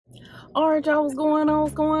All right, y'all, what's going on?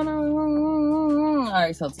 What's going on? All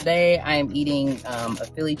right, so today I am eating a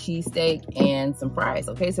Philly cheesesteak and some fries.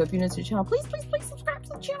 Okay, so if you're new to the channel, please subscribe to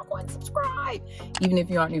the channel. Go ahead and subscribe. Even if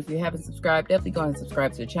you aren't new, if you haven't subscribed, definitely go ahead and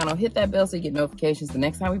subscribe to the channel. Hit that bell so you get notifications the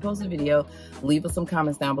next time we post a video. Leave us some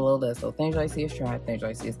comments down below. Let us know things you like to see us try, things you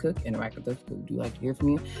like to see us cook, interact with us. We do like to hear from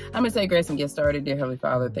you. I'm going to say grace and get started. Dear Heavenly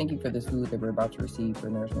Father, thank you for this food that we're about to receive for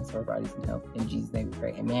nourishment to our bodies and health. In Jesus' name we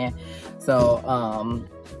pray, amen. So,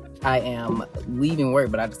 I am leaving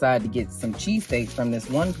work, but I decided to get some cheesesteaks from this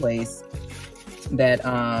one place that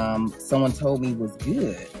someone told me was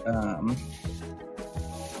good.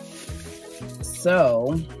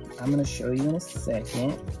 So I'm gonna show you in a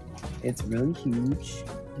second. It's really huge.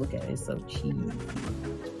 Look at it, it's so cheesy.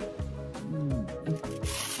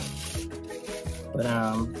 But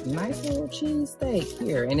nice little cheesesteak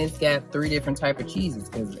here, and it's got 3 different type of cheeses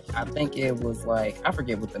because I think it was like, I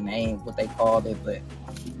forget what the name, what they called it, but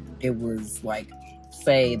it was like,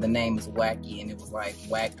 say the name is Wacky, and it was like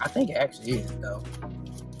I think it actually is though.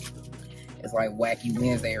 It's like Wacky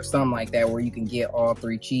Wednesday or something like that, where you can get all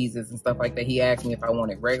 3 cheeses and stuff like that. He asked me if I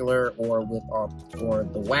wanted regular or with or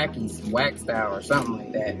the Wack style or something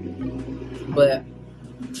like that. But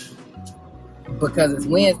because it's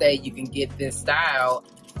Wednesday, you can get this style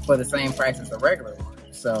for the same price as the regular one.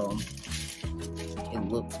 So it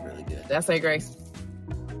looks really good. Did I say grace?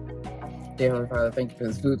 Dear Heavenly Father, thank you for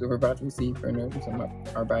this food that we're about to receive for nourishment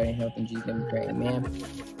of our body and health. In Jesus' name we pray, amen.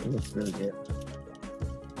 It looks really good.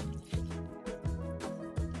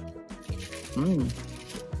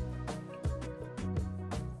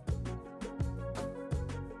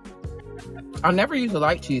 I never used to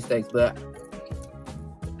like cheesesteaks, but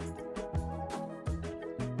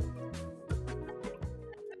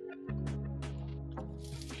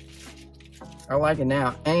I like it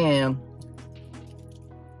now. And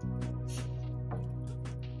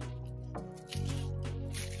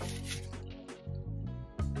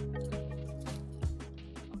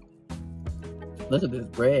look at this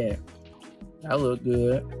bread. That looks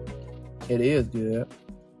good. It is good.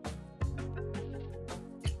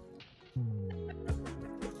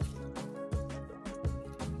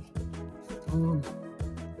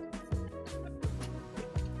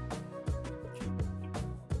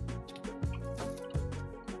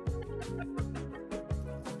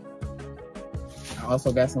 I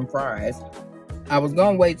also got some fries. I was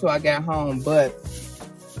gonna wait till I got home, but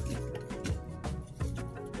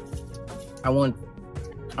I wanted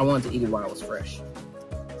to eat it while it was fresh.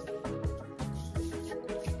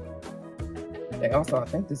 They also, I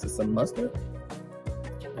think this is some mustard.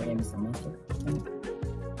 I gave me some mustard.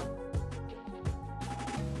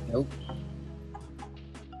 Nope.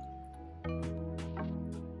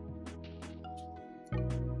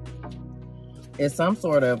 It's some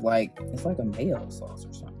sort of like, it's like a mayo sauce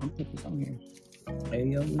or something. I'm putting this on here.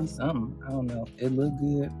 Mayo something. I don't know. It looked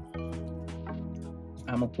good.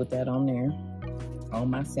 I'm gonna put that on there, on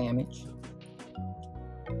my sandwich.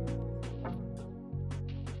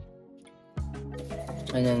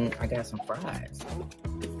 And then I got some fries.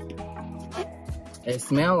 It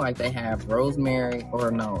smells like they have rosemary,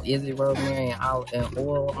 or no, is it rosemary and olive and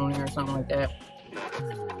oil on there or something like that?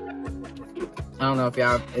 I don't know if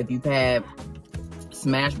you've had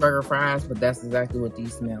smash burger fries, but that's exactly what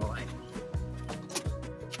these smell like.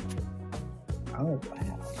 Oh wow.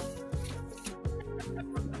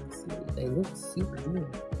 They look super good.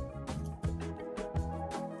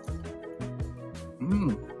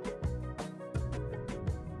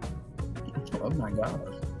 Oh my gosh.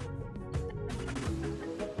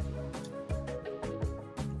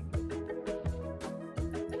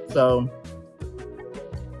 So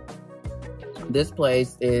this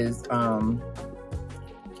place is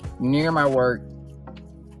near my work.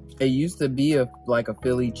 It used to be like a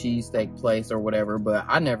Philly cheesesteak place or whatever, but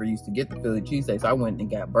I never used to get the Philly cheesesteaks. I went and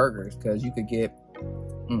got burgers because you could get.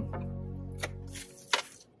 I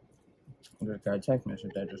just got a text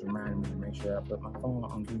message that just reminded me to make sure I put my phone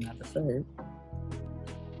on Do Not Disturb.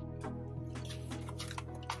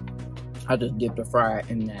 I just dipped a fry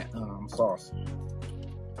in that sauce.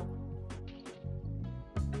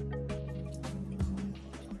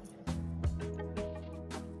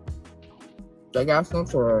 They got some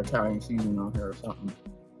sort of Italian seasoning on here or something.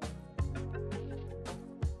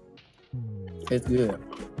 It's good.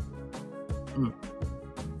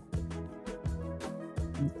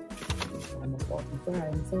 Almost bought some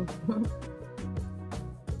fries, so.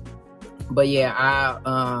 But yeah,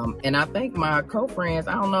 and I think my co-friends,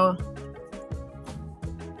 I don't know.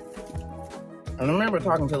 I remember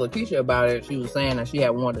talking to Lakeisha about it. She was saying that she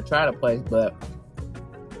had wanted to try the place, but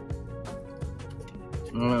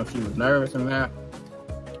I don't know if she was nervous or not.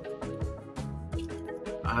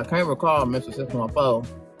 I can't recall Mr. 614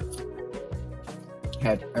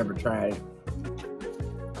 had ever tried it.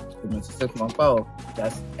 Mr. 614,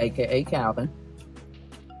 that's AKA Calvin.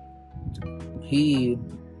 He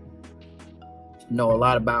know a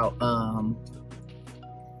lot about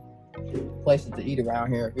places to eat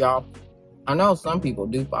around here. Y'all, I know some people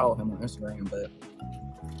do follow him on Instagram, but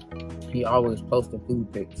he always posted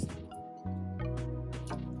food pics.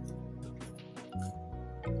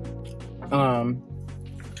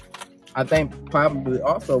 I think probably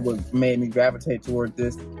also what made me gravitate toward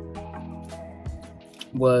this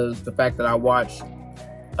was the fact that I watched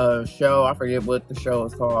a show. I forget what the show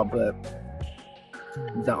is called, but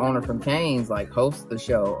the owner from Cane's like hosts the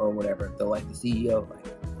show or whatever. The CEO, like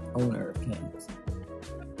owner of Cane's,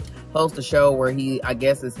 hosts a show where he, I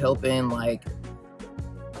guess, is helping like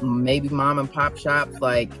maybe mom and pop shops.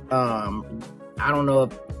 Like I don't know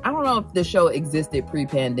if the show existed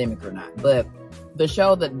pre-pandemic or not, but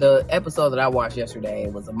the episode that I watched yesterday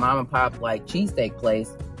was a mom and pop like cheesesteak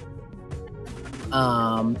place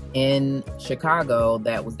in Chicago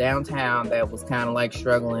that was downtown, that was kind of like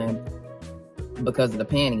struggling because of the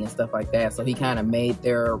panty and stuff like that. So he kind of made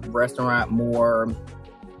their restaurant more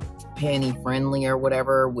panty friendly or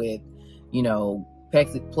whatever, with, you know,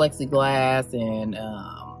 plexiglass and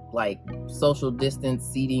like social distance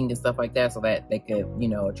seating and stuff like that, so that they could, you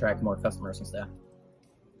know, attract more customers and stuff.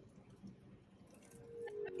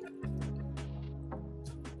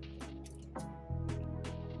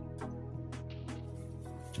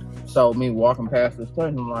 So me walking past this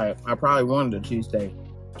place, I'm like, I probably wanted a cheesesteak.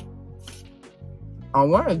 I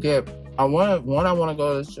want to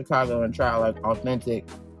go to Chicago and try like authentic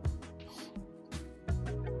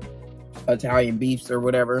Italian beefs or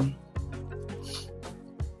whatever.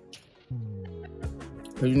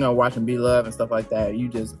 Cause you know, watching Be Love and stuff like that, you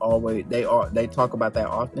just always, they talk about that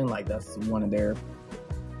often. Like that's one of their,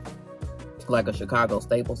 like a Chicago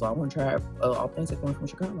staple. So I want to try an authentic one from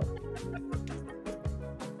Chicago.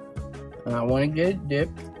 And I want to get it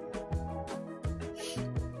dipped.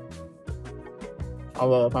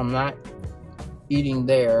 Although if I'm not eating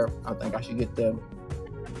there, I think I should get the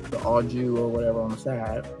au jus or whatever on the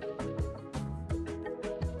side.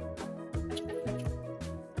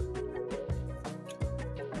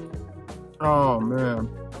 Oh man.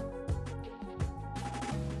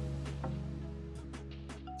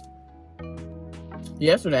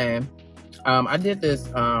 Yesterday, I did this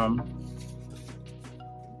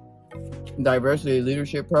diversity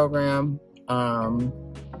leadership program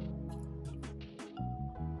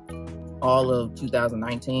all of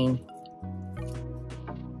 2019.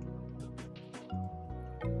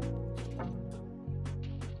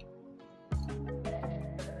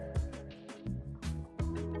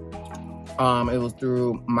 It was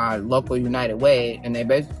through my local United Way, and they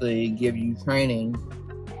basically give you training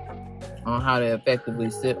on how to effectively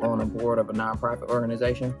sit on a board of a nonprofit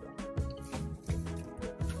organization.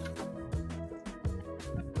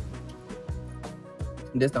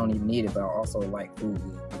 This don't even need it, but I also like food,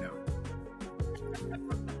 you know.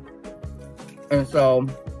 And so,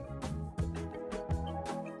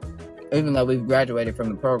 even though we've graduated from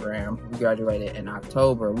the program, we graduated in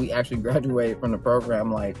October, we actually graduated from the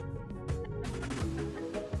program like,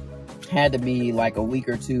 had to be like a week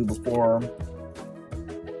or two before,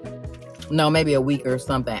 no, maybe a week or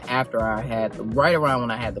something after I had, right around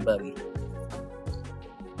when I had the buggy.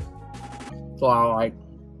 So I like,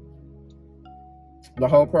 the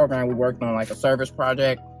whole program we worked on like a service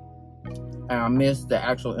project, and I missed the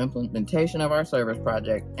actual implementation of our service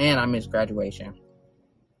project, and I missed graduation.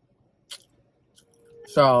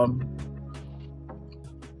 So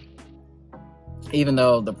even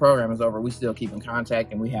though the program is over, we still keep in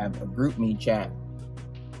contact, and we have a group me chat.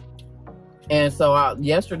 And so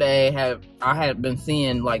yesterday I had been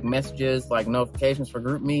seeing like messages, like notifications for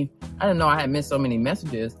group me. I didn't know I had missed so many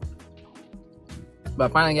messages, but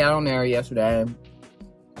I finally got on there yesterday.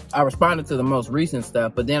 I responded to the most recent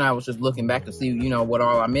stuff, but then I was just looking back to see, you know, what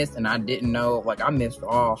all I missed, and I didn't know, like I missed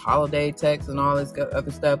all holiday texts and all this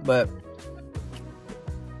other stuff. But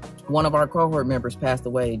one of our cohort members passed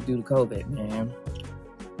away due to COVID, man.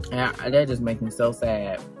 And that just makes me so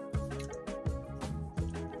sad.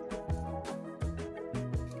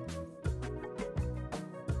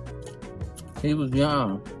 He was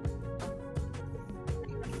young.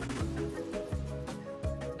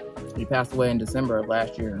 He passed away in December of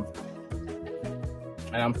last year.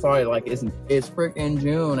 And I'm sorry, like it's freaking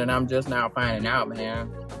June and I'm just now finding out,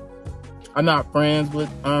 man. I'm not friends with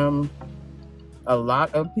a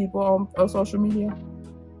lot of people on social media.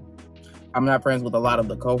 I'm not friends with a lot of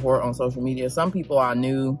the cohort on social media. Some people I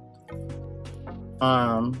knew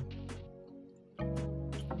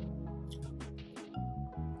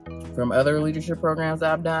from other leadership programs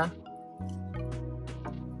I've done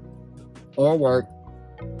or work.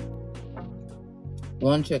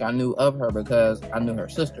 One chick, I knew of her because I knew her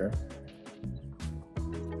sister.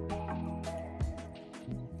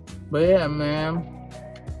 But yeah, man.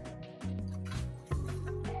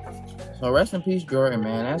 So rest in peace, Jordan,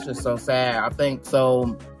 man. That's just so sad. I think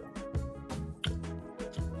so.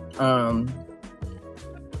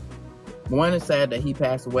 One is sad that he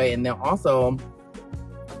passed away, and then also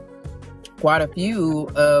quite a few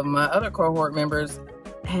of my other cohort members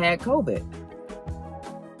had COVID.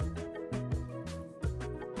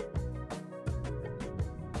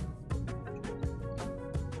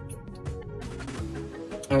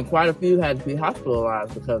 And quite a few had to be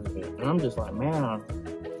hospitalized because of it. And I'm just like, man,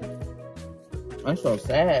 that's so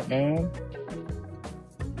sad, man.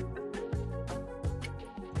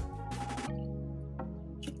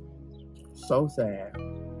 So sad.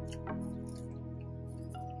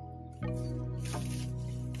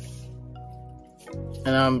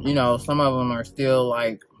 And you know, some of them are still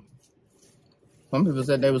like, some people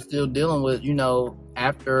said they were still dealing with, you know,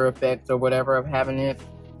 after effects or whatever of having it.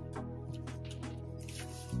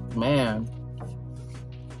 Man.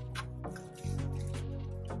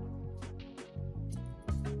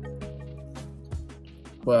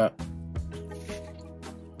 But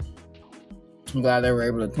I'm glad they were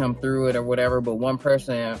able to come through it or whatever. But one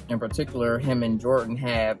person in particular, him and Jordan,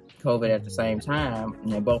 had COVID at the same time,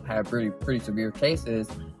 and they both had pretty severe cases.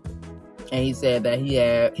 And he said that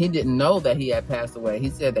he didn't know that he had passed away. He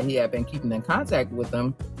said that he had been keeping in contact with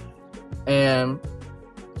them, and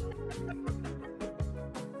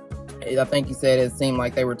I think he said it seemed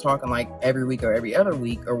like they were talking like every week or every other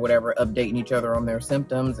week or whatever, updating each other on their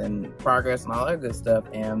symptoms and progress and all that good stuff.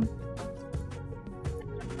 And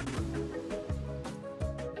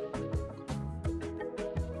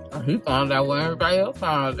he found out when everybody else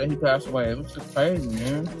found out that he passed away. It was just crazy,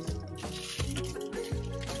 man.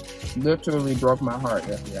 Literally broke my heart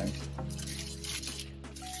yesterday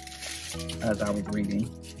as I was reading.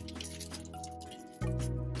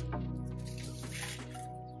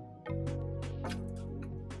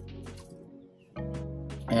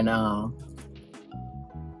 And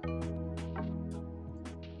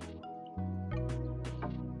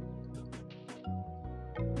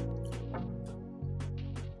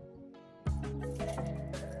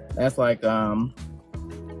that's like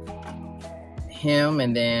him,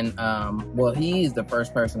 and then well, he's the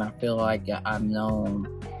first person I feel like I've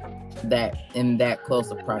known that in that close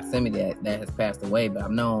of proximity that has passed away. But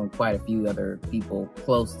I've known quite a few other people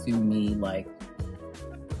close to me, like,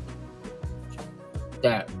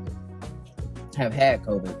 that have had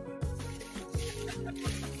COVID.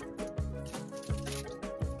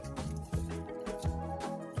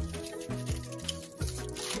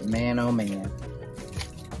 Man, oh man.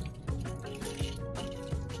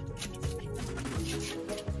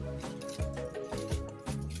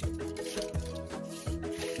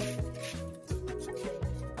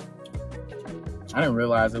 I didn't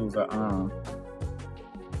realize it was a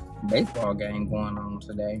baseball game going on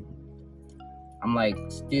today. I'm like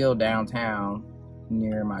still downtown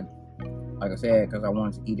near my, like I said, because I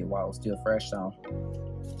wanted to eat it while it was still fresh. So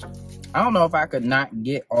I don't know if I could not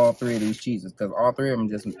get all three of these cheeses, because all three of them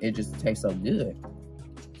just taste so good.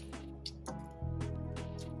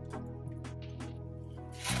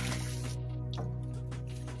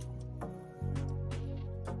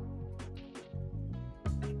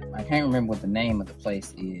 I can't remember what the name of the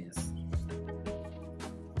place is.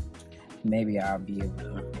 Maybe I'll be able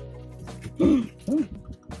to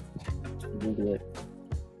Google it.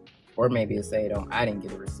 Or maybe it say I didn't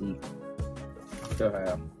get a receipt. Still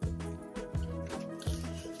have.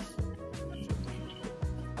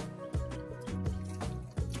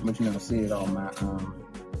 But you know, see it on my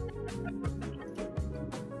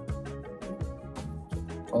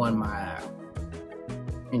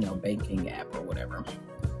you know, banking app or whatever.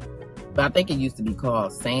 But I think it used to be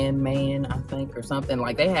called Sandman, I think, or something.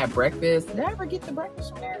 Like, they had breakfast. Did I ever get the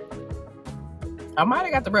breakfast from there? I might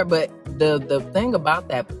have got the bread, but the thing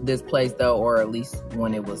about this place, though, or at least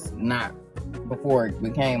when it was not, before it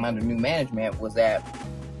became under new management, was that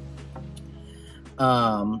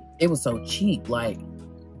it was so cheap. Like,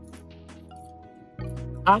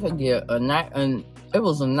 I could get it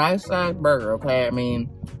was a nice sized burger, okay? I mean,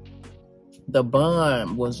 the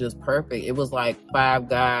bun was just perfect. It was like Five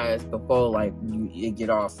Guys before, like, it get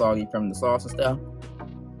all soggy from the sauce and stuff.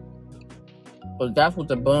 But that's what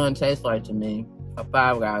the bun tastes like to me. A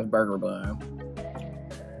Five Guys burger bun.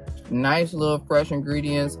 Nice little fresh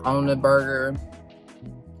ingredients on the burger.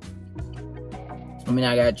 I mean,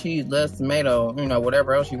 I got cheese, lettuce, tomato, you know,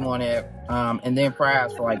 whatever else you wanted, and then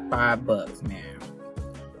fries for like $5, man.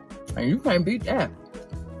 And you can't beat that.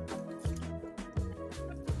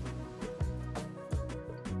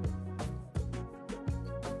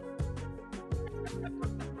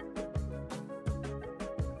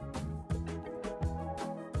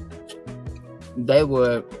 They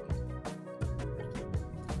would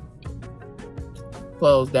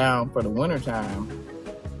close down for the winter time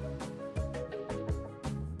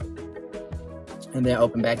and then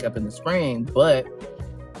open back up in the spring. But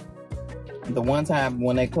the one time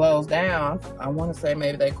when they closed down, I want to say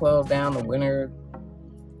maybe they closed down the winter.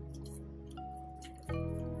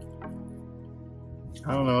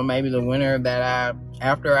 I don't know, maybe the winter that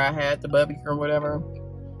after I had the barbecue or whatever.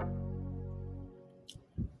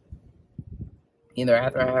 Either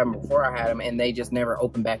after I had them or before I had them, and they just never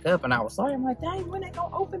opened back up. And I was sorry, I'm like, dang, when they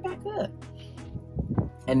gonna open back up?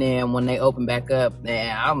 And then when they opened back up,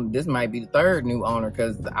 man, this might be the third new owner,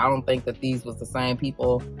 because I don't think that these was the same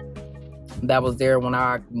people that was there when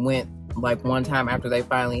I went, like, one time after they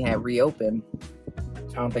finally had reopened.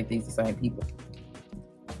 I don't think these are the same people.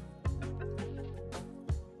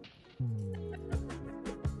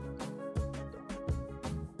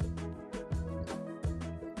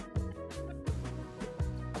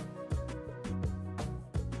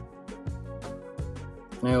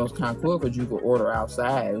 And it was kind of cool because you could order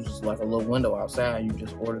outside. It was just like a little window outside. You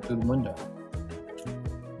just order through the window.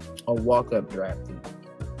 A walk-up drive-thru.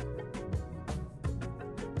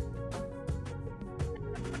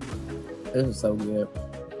 This is so good.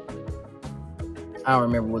 I don't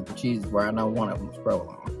remember what the cheeses were. I know one of them was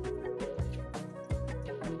provolone.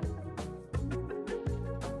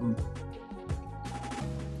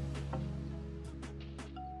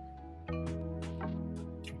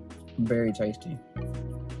 Very tasty.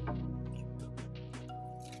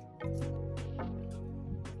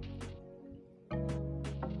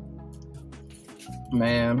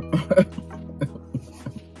 Man.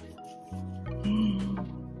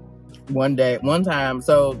 One time,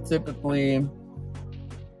 so typically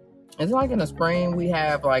it's like in the spring we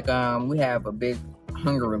have like we have a big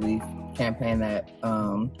hunger relief campaign that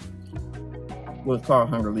was called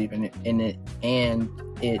Hunger Relief, and it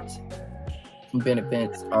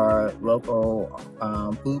benefits our local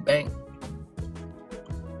food bank.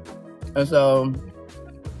 And so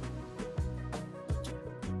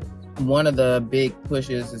one of the big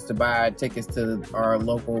pushes is to buy tickets to our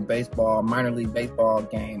local minor league baseball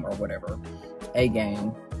game or whatever, a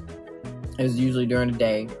game. It's usually during the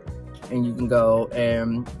day, and you can go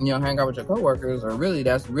and, you know, hang out with your coworkers, or really,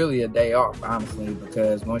 that's really a day off, honestly,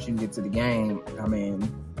 because once you get to the game, I mean,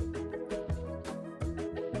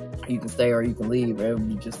 you can stay or you can leave. It would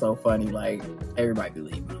be just so funny, like, everybody be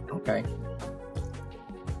leaving, okay?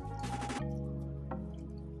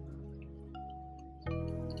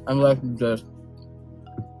 Unless you just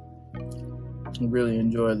really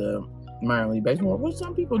enjoy the minor league baseball, which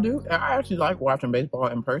some people do. I actually like watching baseball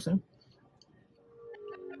in person,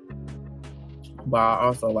 but I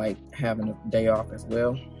also like having a day off as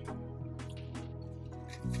well.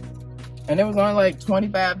 And it was only like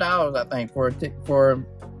 $25, I think, for a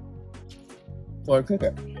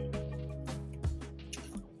cookout.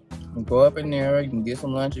 You can go up in there, you can get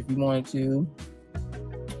some lunch if you wanted to,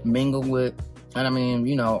 mingle with, and I mean,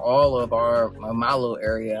 you know, all of my little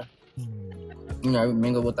area, you know,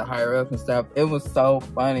 mingle with the higher ups and stuff. It was so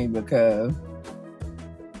funny because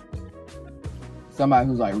somebody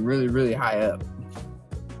who's like really, really high up,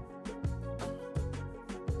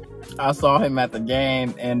 I saw him at the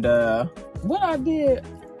game, and what I did,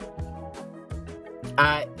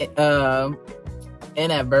 I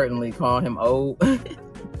inadvertently called him old.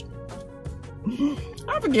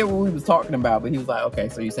 I forget what we was talking about, but he was like, okay,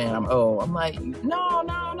 so you're saying I'm old. I'm like, no.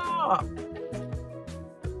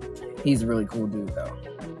 He's a really cool dude, though.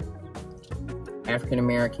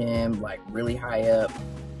 African-American, like, really high up.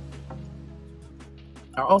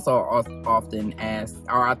 I also often ask,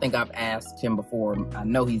 or I think I've asked him before, I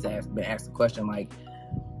know he's been asked the question, like,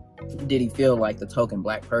 did he feel like the token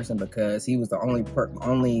black person, because he was the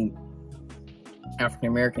only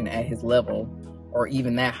African-American at his level, or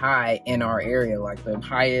even that high in our area. Like, the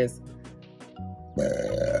highest,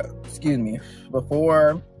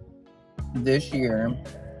 before this year,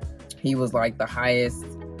 he was like the highest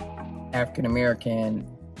African-American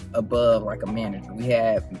above like a manager. We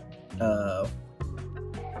had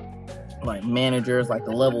like managers, like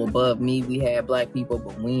the level above me, we had black people,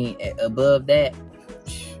 but we ain't above that.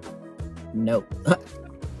 Nope.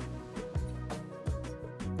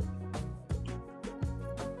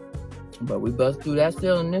 But we bust through that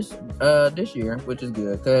still in this year, which is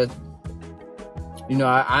good, because you know,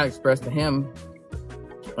 I expressed to him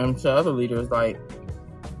and to other leaders, like,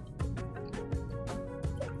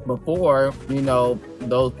 before, you know,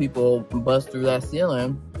 those people bust through that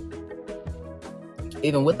ceiling,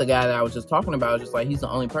 even with the guy that I was just talking about, just like, he's the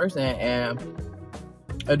only person, and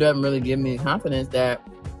it doesn't really give me confidence that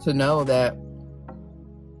to know that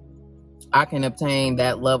I can obtain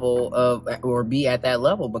that level of, or be at that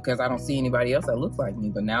level, because I don't see anybody else that looks like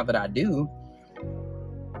me. But now that I do,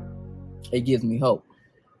 it gives me hope.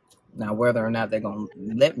 Now, whether or not they're going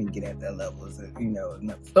to let me get at that level is, you know,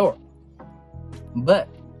 another story. But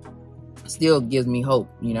still gives me hope,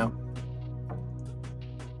 you know.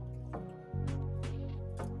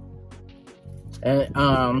 And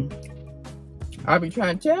I'll be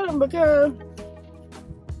trying to tell them, because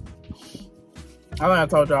I mean, I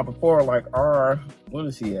told y'all before, like, what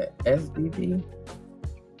is he at? SVP?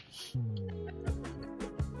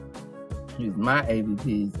 He's my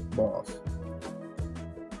AVP's boss.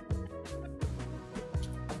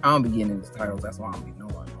 I don't be getting into titles, that's why I don't be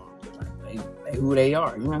knowing. Like, they who they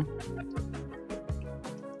are, you know?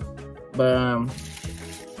 But,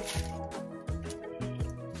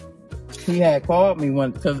 he had called me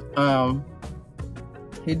once, because,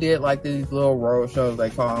 he did like these little road shows, they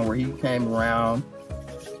call them, where he came around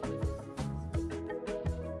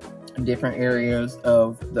different areas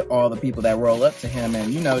of all the people that roll up to him,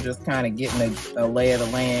 and, you know, just kind of getting a lay of the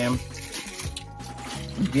land,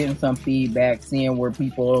 getting some feedback, seeing where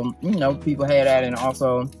people, you know, people had at, and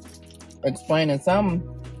also explaining some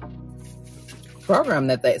program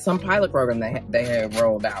some pilot program that they had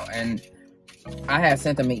rolled out. And I had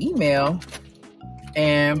sent them an email,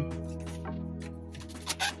 and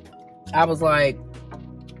I was like,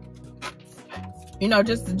 you know,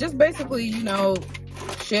 just basically, you know,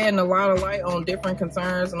 shedding a lot of light on different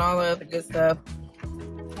concerns and all that other good stuff.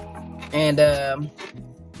 And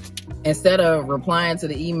instead of replying to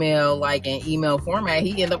the email like in email format,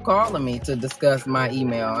 he ended up calling me to discuss my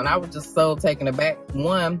email. And I was just so taken aback.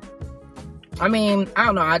 One, I mean, I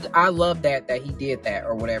don't know, I love that he did that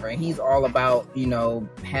or whatever. And he's all about, you know,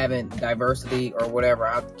 having diversity or whatever.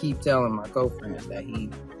 I keep telling my co-friends that he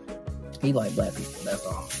like black people. That's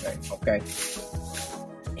all I'm saying. Okay.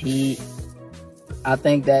 I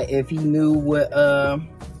think that if he knew what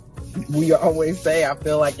we always say, I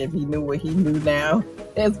feel like if he knew what he knew now,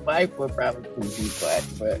 his wife would probably be black.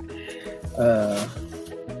 But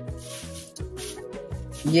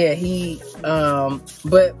yeah,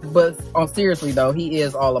 but on seriously though, he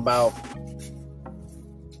is all about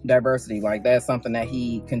diversity. Like, that's something that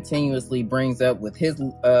he continuously brings up with his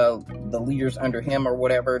the leaders under him or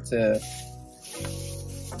whatever, to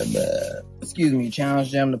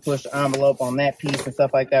challenge them to push the envelope on that piece and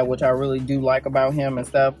stuff like that, which I really do like about him and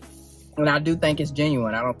stuff. And I do think it's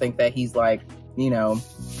genuine. I don't think that he's like, you know,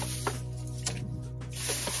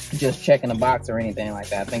 just checking a box or anything like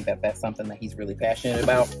that. I think that that's something that he's really passionate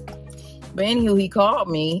about. But anywho, he called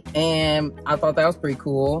me, and I thought that was pretty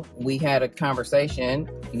cool. We had a conversation.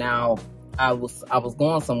 Now, I was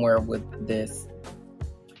going somewhere with this,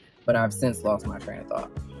 but I've since lost my train of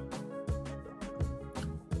thought.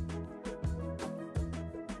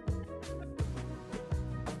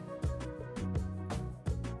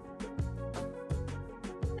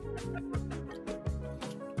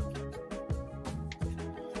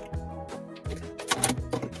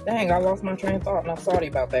 Dang, I lost my train of thought, and I'm sorry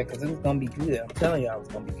about that, because it was going to be good. I'm telling y'all it was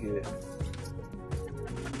going to be good.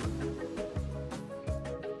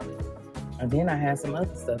 And then I had some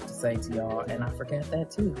other stuff to say to y'all, and I forgot that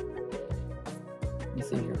too. Let me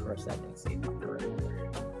see here for a second, see if I can remember.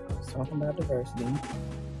 I was talking about diversity.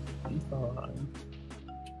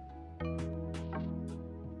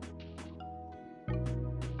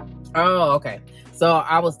 Oh, okay. So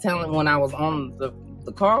I was telling, when I was on the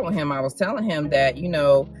call with him, I was telling him that, you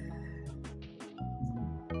know,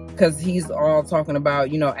 because he's all talking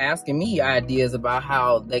about, you know, asking me ideas about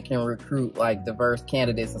how they can recruit like diverse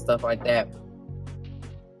candidates and stuff like that.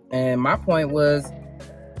 And my point was,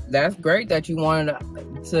 that's great that you wanted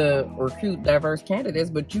to recruit diverse candidates,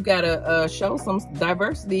 but you gotta show some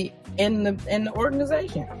diversity in the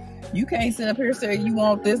organization. You can't sit up here and say you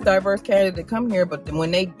want this diverse candidate to come here, but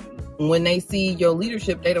when they see your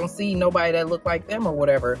leadership, they don't see nobody that look like them or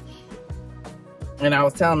whatever. And I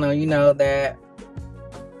was telling them, you know, that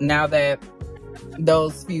now that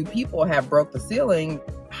those few people have broke the ceiling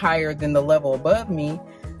higher than the level above me,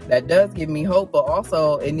 that does give me hope, but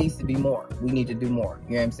also it needs to be more. We need to do more.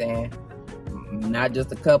 You know what I'm saying? Not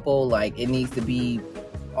just a couple, like it needs to be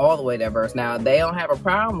all the way diverse. Now, they don't have a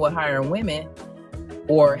problem with hiring women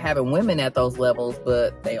or having women at those levels,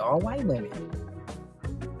 but they are white women.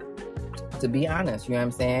 to be honest, you know what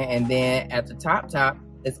I'm saying? And then at the top,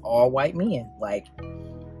 it's all white men. Like,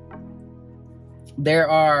 there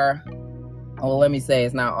are, well, let me say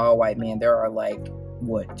it's not all white men. There are like,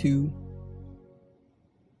 what, 2?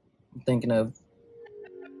 I'm thinking of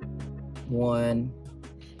one.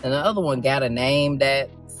 And the other one got a name that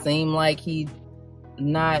seemed like he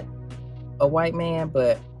not a white man,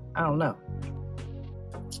 but I don't know.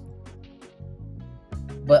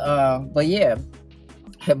 But yeah.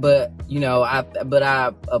 But you know, I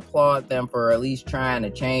applaud them for at least trying to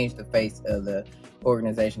change the face of the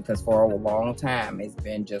organization, because for a long time it's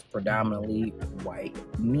been just predominantly white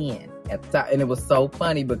men at the top. And it was so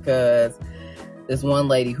funny because this one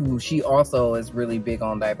lady who, she also is really big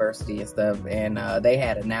on diversity and stuff, and they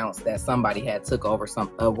had announced that somebody had took over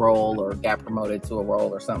a role or got promoted to a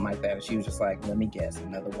role or something like that, and she was just like, let me guess,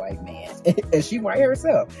 another white man. And she white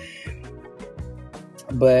herself.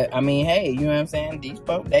 But I mean, hey, you know what I'm saying, these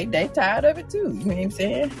folks, they tired of it too, you know what I'm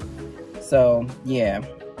saying? So yeah,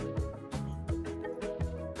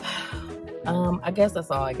 I guess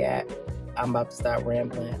that's all I got. I'm about to start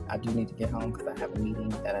rambling. I do need to get home because I have a meeting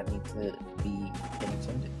that I need to be in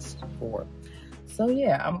attendance for. So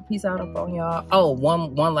yeah, I'm peace out up on y'all. Oh,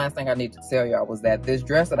 one last thing I need to tell y'all was that this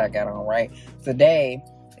dress that I got on, right, today,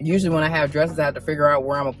 usually when I have dresses, I have to figure out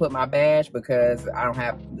where I'm gonna put my badge because I don't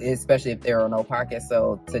have, especially if there are no pockets.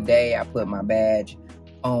 So today I put my badge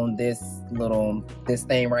on this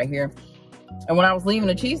thing right here. And when I was leaving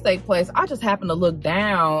the cheesesteak place, I just happened to look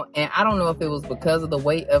down, and I don't know if it was because of the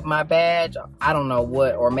weight of my badge. I don't know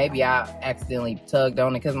what, or maybe I accidentally tugged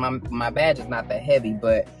on it because my badge is not that heavy,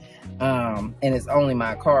 but and it's only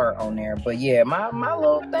my card on there. But yeah, my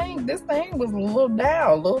little thing, this thing was a little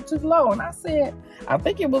down, a little too low, and I said, I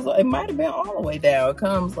think it might have been all the way down. It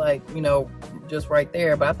comes like, you know, just right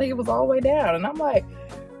there, but I think it was all the way down. And I'm like,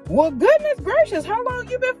 well, goodness gracious, how long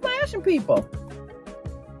you been flashing people?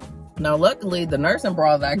 Now, luckily, the nursing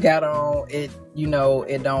bra that I got on, it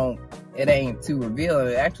ain't too revealing.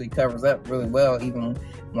 It actually covers up really well, even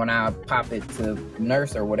when I pop it to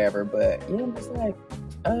nurse or whatever. But yeah, I'm just like,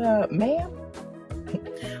 ma'am.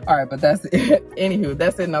 All right, but that's it. Anywho,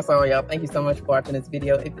 that's it. And that's all, y'all. Thank you so much for watching this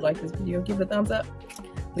video. If you like this video, give it a thumbs up.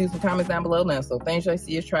 Leave some comments down below now. So things you like to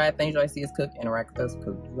see us try, things you like to see us cook, interact with us,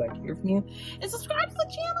 because we like to hear from you. And subscribe to the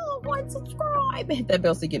channel. Subscribe and hit that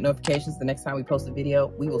bell so you get notifications the next time we post a video.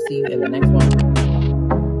 We will see you in the next one.